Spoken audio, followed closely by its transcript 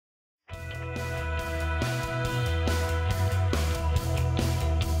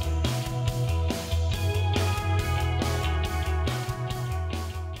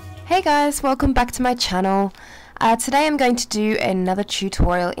Hey guys, welcome back to my channel. Today I'm going to do another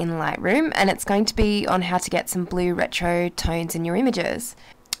tutorial in Lightroom, and it's going to be on how to get some blue retro tones in your images.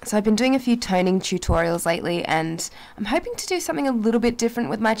 So I've been doing a few toning tutorials lately, and I'm hoping to do something a little bit different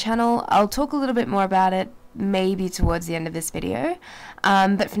with my channel. I'll talk a little bit more about it maybe towards the end of this video,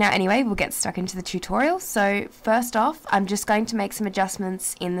 but for now anyway, we'll get stuck into the tutorial. So first off, I'm just going to make some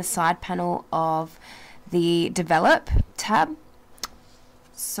adjustments in the side panel of the Develop tab.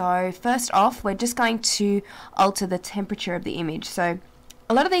 So first off, we're just going to alter the temperature of the image. So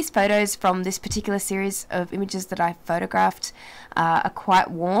a lot of these photos from this particular series of images that I photographed are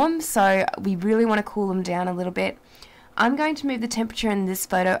quite warm, so we really want to cool them down a little bit. I'm going to move the temperature in this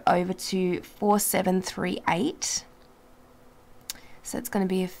photo over to 4738. So it's going to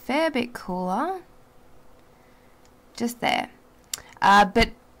be a fair bit cooler. Just there.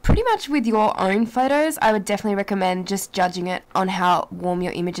 But pretty much with your own photos, I would definitely recommend just judging it on how warm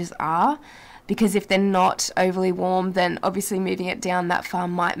your images are, because if they're not overly warm, then obviously moving it down that far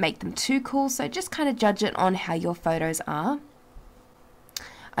might make them too cool, so just kind of judge it on how your photos are.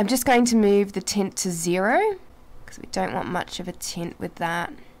 I'm just going to move the tint to 0, because we don't want much of a tint with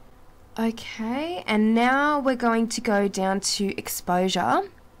that. Okay, and now we're going to go down to exposure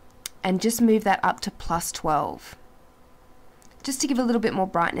and just move that up to +12. Just to give a little bit more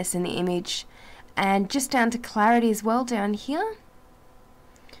brightness in the image, and just down to clarity as well down here,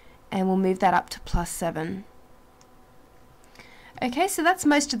 and we'll move that up to +7. Okay, so that's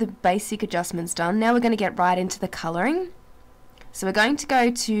most of the basic adjustments done. Now we're going to get right into the colouring. So we're going to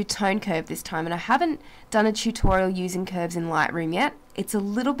go to tone curve this time, and I haven't done a tutorial using curves in Lightroom yet. It's a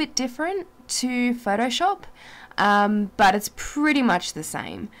little bit different to Photoshop, but it's pretty much the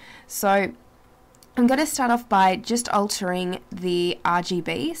same. So I'm going to start off by just altering the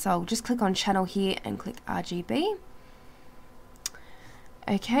RGB, so I'll just click on channel here and click RGB.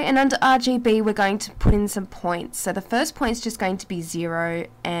 Okay, and under RGB we're going to put in some points. So the first point is just going to be 0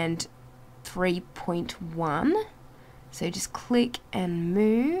 and 3.1. So just click and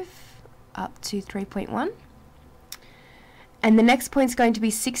move up to 3.1. And the next point is going to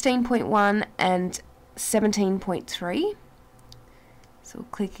be 16.1 and 17.3. So we'll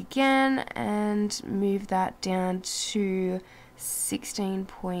click again and move that down to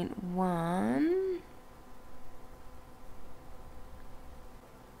 16.1.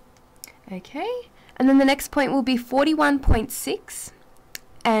 Okay, and then the next point will be 41.6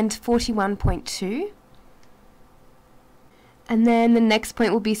 and 41.2. And then the next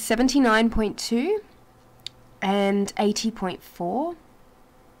point will be 79.2 and 80.4.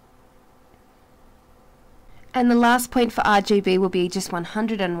 And the last point for RGB will be just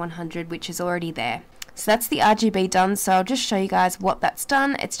 100 and 100, which is already there. So that's the RGB done, so I'll just show you guys what that's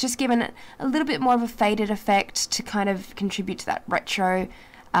done. It's just given it a little bit more of a faded effect to kind of contribute to that retro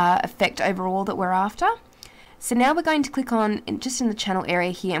effect overall that we're after. So now we're going to click on, just in the channel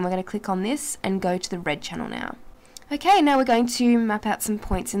area here, and we're going to click on this and go to the red channel now. Okay, now we're going to map out some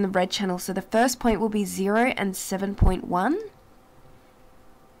points in the red channel. So the first point will be 0 and 7.1.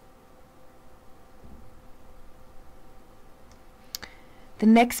 The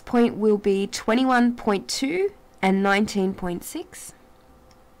next point will be 21.2 and 19.6.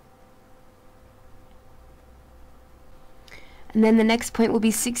 And then the next point will be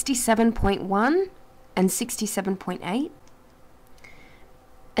 67.1 and 67.8.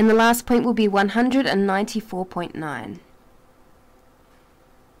 And the last point will be 194.9.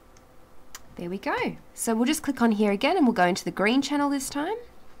 There we go. So we'll just click on here again, and we'll go into the green channel this time.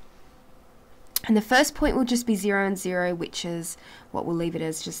 And the first point will just be 0 and 0, which is what we'll leave it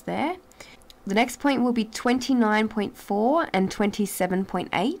as just there. The next point will be 29.4 and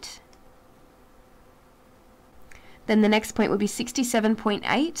 27.8. Then the next point will be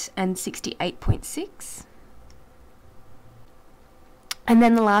 67.8 and 68.6. And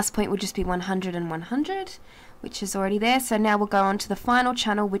then the last point will just be 100 and 100, which is already there. So now we'll go on to the final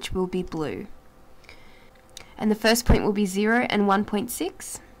channel, which will be blue. And the first point will be 0 and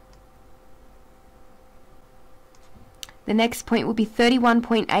 1.6. The next point will be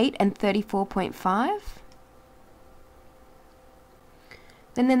 31.8 and 34.5.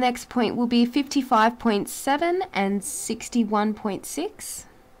 Then the next point will be 55.7 and 61.6.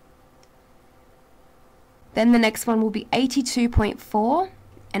 Then the next one will be 82.4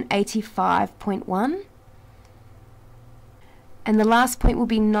 and 85.1. And the last point will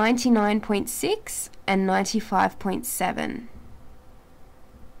be 99.6 and 95.7.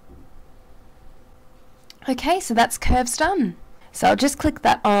 Okay, so that's curves done. So I'll just click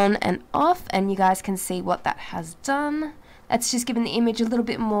that on and off, and you guys can see what that has done. That's just given the image a little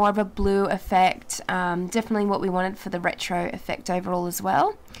bit more of a blue effect, definitely what we wanted for the retro effect overall as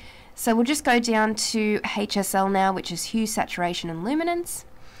well. So we'll just go down to HSL now, which is hue, saturation and luminance.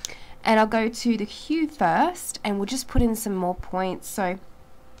 And I'll go to the hue first, and we'll just put in some more points. So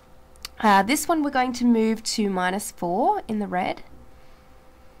this one we're going to move to -4 in the red,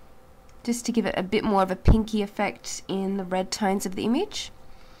 just to give it a bit more of a pinky effect in the red tones of the image.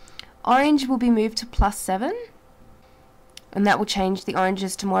 Orange will be moved to +7, and that will change the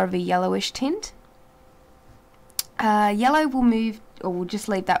oranges to more of a yellowish tint. Yellow will move, or we'll just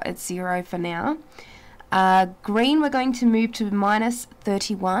leave that at 0 for now. Green we're going to move to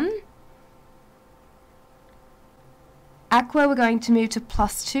 -31. Aqua we're going to move to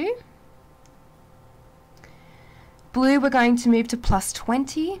 +2. Blue we're going to move to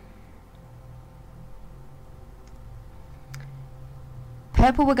 +20.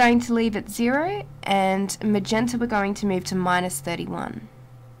 Purple we're going to leave at 0, and magenta we're going to move to -31.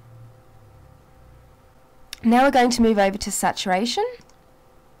 Now we're going to move over to saturation,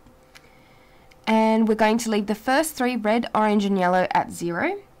 and we're going to leave the first 3, red, orange and yellow, at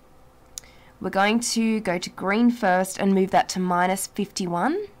 0. We're going to go to green first and move that to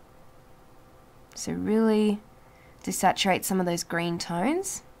 -51. So really desaturate some of those green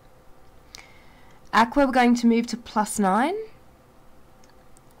tones. Aqua we're going to move to +9.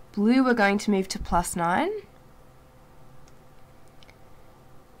 Blue we're going to move to +9.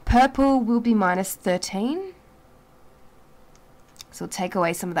 Purple will be -13. So we'll take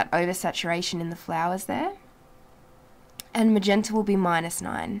away some of that oversaturation in the flowers there. And magenta will be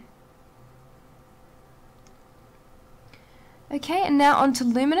 -9. Okay, and now on to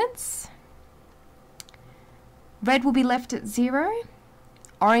luminance. Red will be left at 0.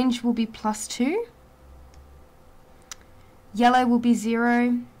 Orange will be +2. Yellow will be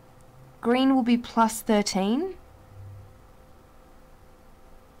 0. Green will be +13.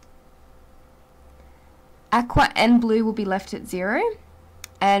 Aqua and blue will be left at 0.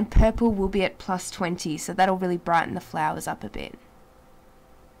 And purple will be at +20, so that'll really brighten the flowers up a bit.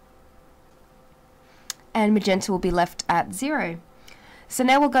 And magenta will be left at 0. So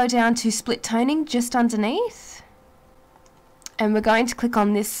now we'll go down to split toning just underneath. And we're going to click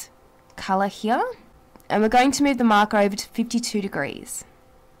on this colour here. And we're going to move the marker over to 52 degrees.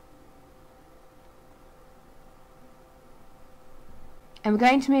 And we're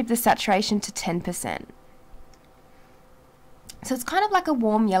going to move the saturation to 10%. So it's kind of like a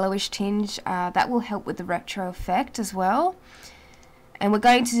warm yellowish tinge. That will help with the retro effect as well. And we're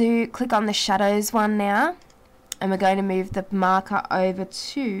going to click on the shadows one now. And we're going to move the marker over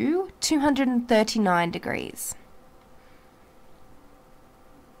to 239 degrees.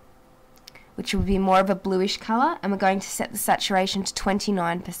 Which will be more of a bluish colour. And we're going to set the saturation to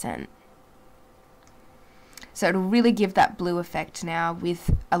 29%. So it'll really give that blue effect now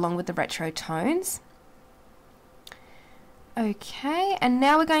along with the retro tones. Okay, and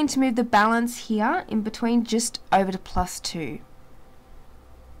now we're going to move the balance here in between just over to +2.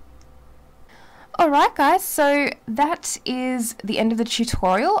 Alright guys, so that is the end of the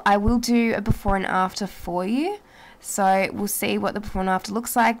tutorial. I will do a before and after for you. So we'll see what the before and after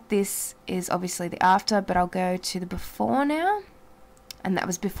looks like. This is obviously the after, but I'll go to the before now. And that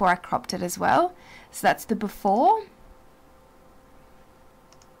was before I cropped it as well. So that's the before.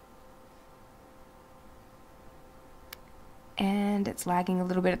 And it's lagging a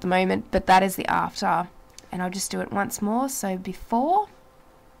little bit at the moment, but that is the after. And I'll just do it once more. So before.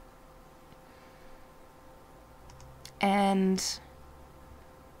 And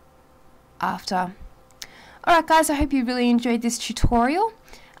after. Alright guys, I hope you really enjoyed this tutorial.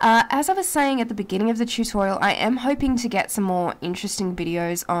 As I was saying at the beginning of the tutorial, I am hoping to get some more interesting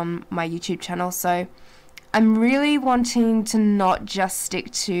videos on my YouTube channel, so I'm really wanting to not just stick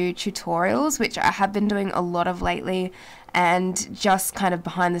to tutorials, which I have been doing a lot of lately, and just kind of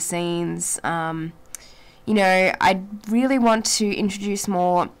behind the scenes. You know, I really want to introduce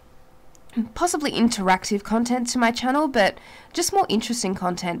more possibly interactive content to my channel, but just more interesting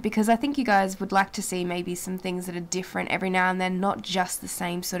content, because I think you guys would like to see maybe some things that are different every now and then, not just the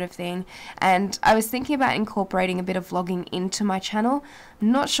same sort of thing. And I was thinking about incorporating a bit of vlogging into my channel.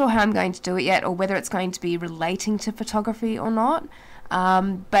 I'm not sure how I'm going to do it yet, or whether it's going to be relating to photography or not,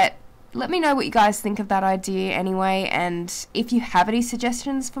 but let me know what you guys think of that idea anyway, and if you have any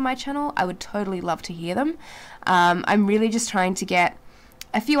suggestions for my channel, I would totally love to hear them. I'm really just trying to get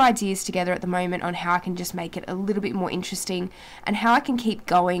a few ideas together at the moment on how I can just make it a little bit more interesting, and how I can keep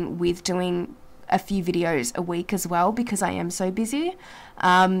going with doing a few videos a week as well, because I am so busy.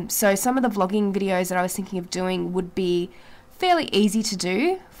 So some of the vlogging videos that I was thinking of doing would be fairly easy to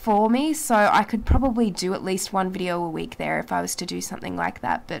do for me, so I could probably do at least one video a week there if I was to do something like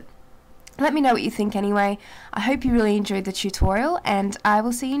that. But Let me know what you think anyway. I hope you really enjoyed the tutorial, and I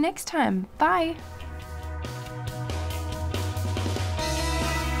will see you next time. Bye!